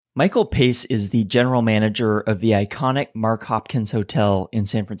Michael Pace is the general manager of the iconic Mark Hopkins Hotel in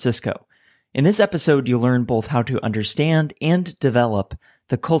San Francisco. In this episode, you'll learn both how to understand and develop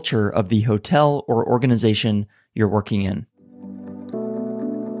the culture of the hotel or organization you're working in.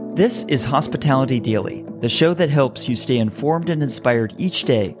 This is Hospitality Daily, the show that helps you stay informed and inspired each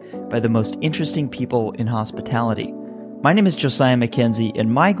day by the most interesting people in hospitality. My name is Josiah McKenzie,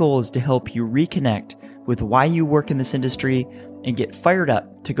 and my goal is to help you reconnect with why you work in this industry and get fired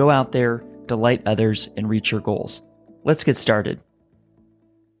up to go out there, delight others, and reach your goals. Let's get started.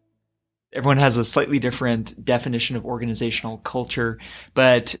 Everyone has a slightly different definition of organizational culture,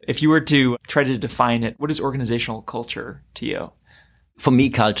 but if you were to try to define it, what is organizational culture to you? For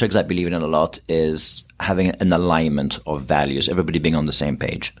me, culture, because I believe in it a lot, is having an alignment of values, everybody being on the same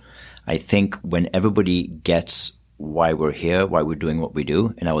page. I think when everybody gets why we're here, why we're doing what we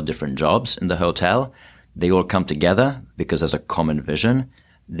do in our different jobs in the hotel, they all come together because there's a common vision,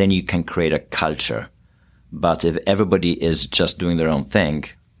 then you can create a culture. But if everybody is just doing their own thing,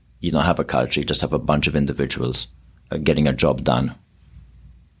 you don't have a culture, you just have a bunch of individuals getting a job done.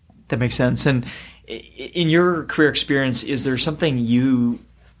 That makes sense. And in your career experience, is there something you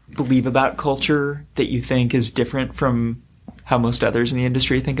believe about culture that you think is different from how most others in the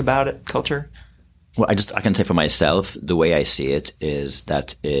industry think about it, culture? Well, I can say for myself, the way I see it is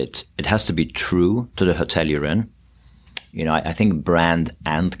that it has to be true to the hotel you're in. You know, I think brand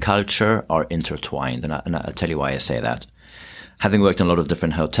and culture are intertwined, and I'll tell you why I say that. Having worked in a lot of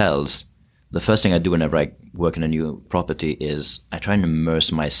different hotels, the first thing I do whenever I work in a new property is I try and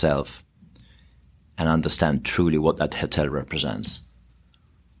immerse myself and understand truly what that hotel represents.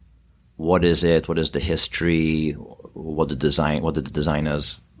 What is it? What is the history? What did the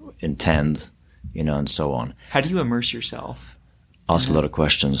designers intend? You know, and so on. How do you immerse yourself? Ask a lot of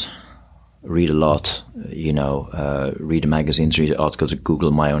questions. Read a lot, read magazines, read articles, Google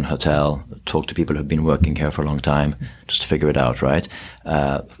my own hotel, talk to people who've been working here for a long time, just to figure it out, right?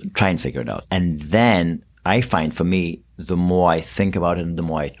 Try and figure it out. And then I find for me, the more I think about it and the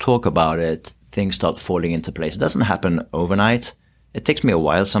more I talk about it, things start falling into place. It doesn't happen overnight. It takes me a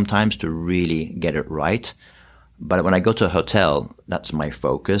while sometimes to really get it right. But when I go to a hotel, that's my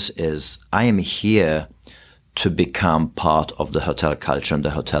focus, is I am here to become part of the hotel culture and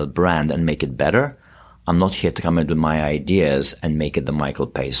the hotel brand and make it better. I'm not here to come in with my ideas and make it the Michael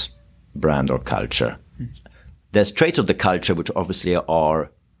Pace brand or culture. There's traits of the culture which obviously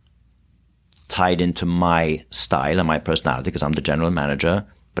are tied into my style and my personality because I'm the general manager,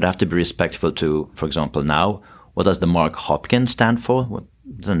 but I have to be respectful to, for example, now, what does the Mark Hopkins stand for?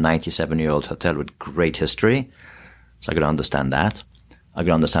 It's a 97-year-old hotel with great history. So I got to understand that. I got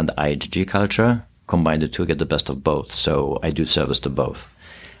to understand the IHG culture, combine the two, get the best of both. So I do service to both.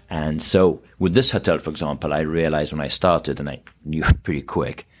 And so with this hotel, for example, I realized when I started, and I knew pretty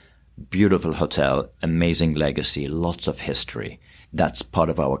quick, beautiful hotel, amazing legacy, lots of history. That's part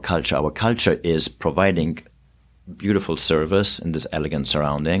of our culture. Our culture is providing beautiful service in these elegant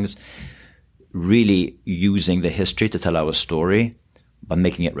surroundings, really using the history to tell our story, but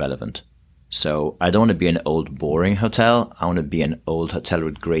making it relevant. So I don't want to be an old, boring hotel. I want to be an old hotel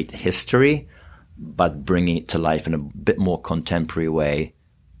with great history, but bringing it to life in a bit more contemporary way,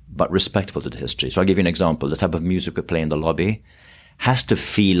 but respectful to the history. So I'll give you an example. The type of music we play in the lobby has to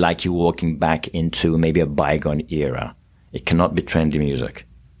feel like you're walking back into maybe a bygone era. It cannot be trendy music,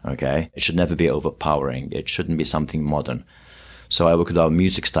 okay? It should never be overpowering. It shouldn't be something modern. So I work with our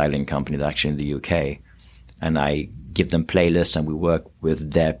music styling company that's actually in the UK, and I give them playlists and we work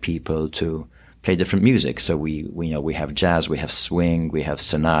with their people to play different music. So we have jazz, we have swing, we have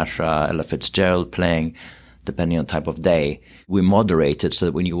Sinatra, Ella Fitzgerald playing, depending on type of day. We moderate it so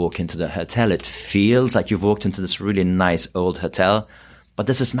that when you walk into the hotel, it feels like you've walked into this really nice old hotel, but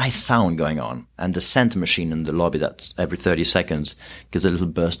there's this nice sound going on. And the scent machine in the lobby that's every 30 seconds gives a little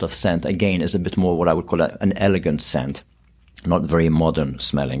burst of scent. Again, is a bit more what I would call an elegant scent, not very modern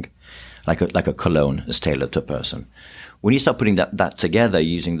smelling. Like a cologne is tailored to a person. When you start putting that together,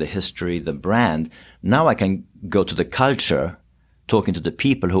 using the history, the brand, now I can go to the culture, talking to the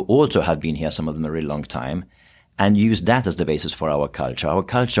people who also have been here, some of them a really long time, and use that as the basis for our culture. Our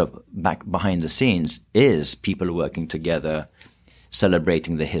culture back behind the scenes is people working together,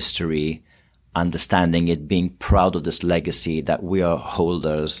 celebrating the history, understanding it, being proud of this legacy that we are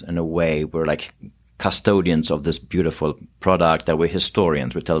holders in a way. We're like custodians of this beautiful product, that we're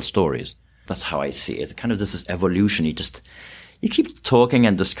historians, we tell stories. That's how I see it. Kind of this is evolution. You keep talking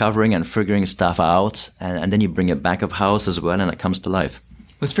and discovering and figuring stuff out, and then you bring it back of house as well, and it comes to life.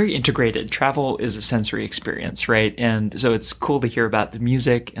 Well, it's very integrated. Travel is a sensory experience, right? And so it's cool to hear about the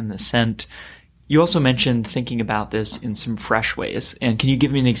music and the scent. You also mentioned thinking about this in some fresh ways. And can you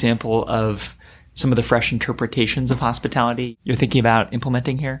give me an example of some of the fresh interpretations of hospitality you're thinking about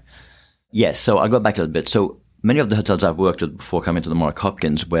implementing here? Yes. So I'll go back a little bit. So many of the hotels I've worked with before coming to the Mark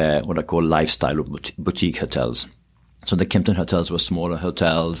Hopkins were what I call lifestyle or boutique hotels. So the Kimpton hotels were smaller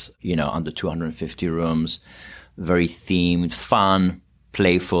hotels, under 250 rooms, very themed, fun,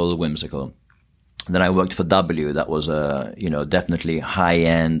 playful, whimsical. Then I worked for W. That was definitely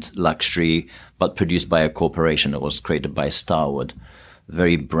high-end luxury, but produced by a corporation that was created by Starwood.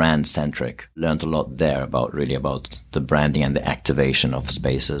 Very brand-centric. Learned a lot there about the branding and the activation of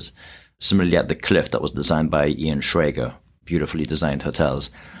spaces. Similarly at the Cliff, that was designed by Ian Schrager. Beautifully designed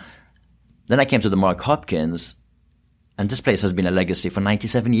hotels. Then I came to the Mark Hopkins, and this place has been a legacy for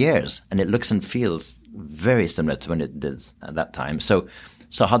 97 years, and it looks and feels very similar to when it did at that time. So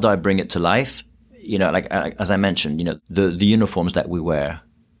how do I bring it to life? As I mentioned, the uniforms that we wear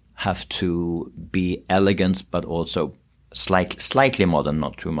have to be elegant, but also slightly modern,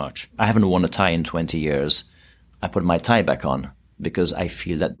 not too much. I haven't worn a tie in 20 years. I put my tie back on because I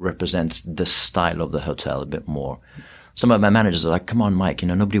feel that represents the style of the hotel a bit more. Some of my managers are like, come on, Mike,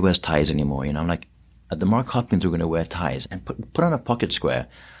 nobody wears ties anymore. I'm like, at the Mark Hopkins, we're going to wear ties and put on a pocket square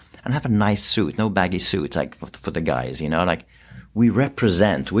and have a nice suit, no baggy suits like for the guys, we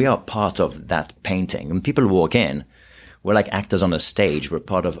are part of that painting. When people walk in, we're like actors on a stage. We're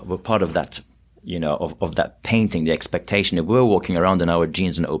part of that, of that painting, the expectation. If we're walking around in our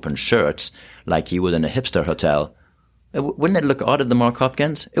jeans and open shirts like you would in a hipster hotel, wouldn't it look odd at the Mark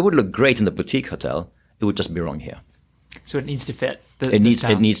Hopkins? It would look great in the boutique hotel. It would just be wrong here. So it needs to fit. It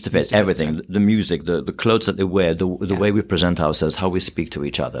needs to fit everything. The music, the clothes that they wear, the way we present ourselves, how we speak to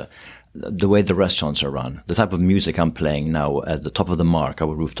each other, the way the restaurants are run, the type of music I'm playing now at the top of the Mark,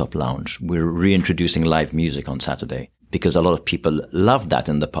 our rooftop lounge. We're reintroducing live music on Saturday because a lot of people loved that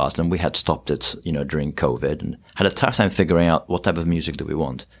in the past, and we had stopped it, during COVID, and had a tough time figuring out what type of music do we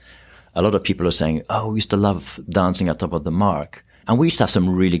want. A lot of people are saying, "Oh, we used to love dancing at top of the Mark." And we used to have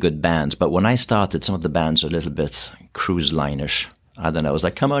some really good bands, but when I started, some of the bands are a little bit cruise line-ish. I don't know. I was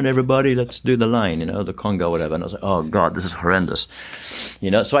like, come on, everybody, let's do the line, the conga, whatever. And I was like, oh, God, this is horrendous.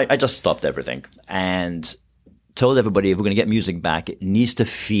 So I just stopped everything and told everybody if we're going to get music back, it needs to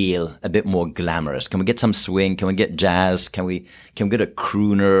feel a bit more glamorous. Can we get some swing? Can we get jazz? Can we get a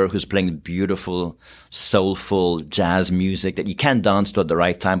crooner who's playing beautiful, soulful jazz music that you can dance to at the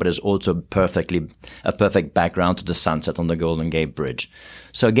right time, but is also a perfect background to the sunset on the Golden Gate Bridge.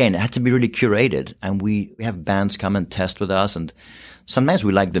 So again, it had to be really curated, and we have bands come and test with us, and sometimes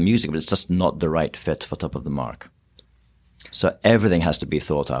we like the music, but it's just not the right fit for Top of the Mark. So everything has to be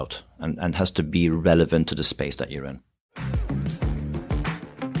thought out and has to be relevant to the space that you're in.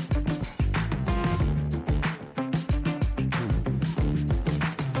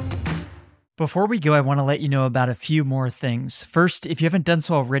 Before we go, I want to let you know about a few more things. First, if you haven't done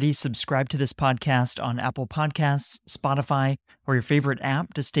so already, subscribe to this podcast on Apple Podcasts, Spotify, or your favorite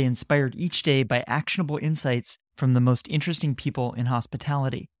app to stay inspired each day by actionable insights from the most interesting people in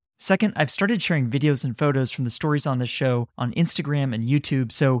hospitality. Second, I've started sharing videos and photos from the stories on the show on Instagram and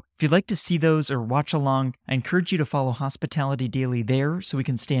YouTube, so if you'd like to see those or watch along, I encourage you to follow Hospitality Daily there so we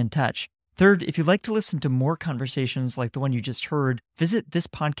can stay in touch. Third, if you'd like to listen to more conversations like the one you just heard, visit this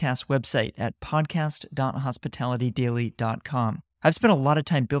podcast website at podcast.hospitalitydaily.com. I've spent a lot of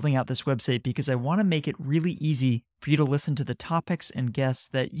time building out this website because I want to make it really easy for you to listen to the topics and guests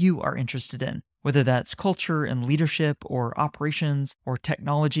that you are interested in, whether that's culture and leadership or operations or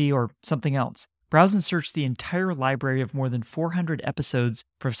technology or something else. Browse and search the entire library of more than 400 episodes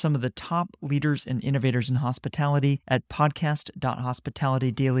for some of the top leaders and innovators in hospitality at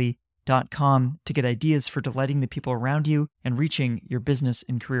podcast.hospitalitydaily.com to get ideas for delighting the people around you and reaching your business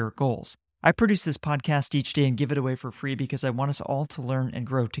and career goals. I produce this podcast each day and give it away for free because I want us all to learn and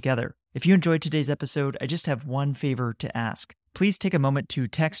grow together. If you enjoyed today's episode, I just have one favor to ask. Please take a moment to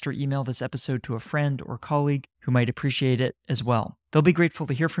text or email this episode to a friend or colleague who might appreciate it as well. They'll be grateful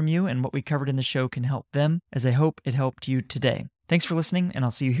to hear from you, and what we covered in the show can help them, as I hope it helped you today. Thanks for listening, and I'll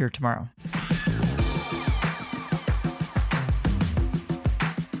see you here tomorrow.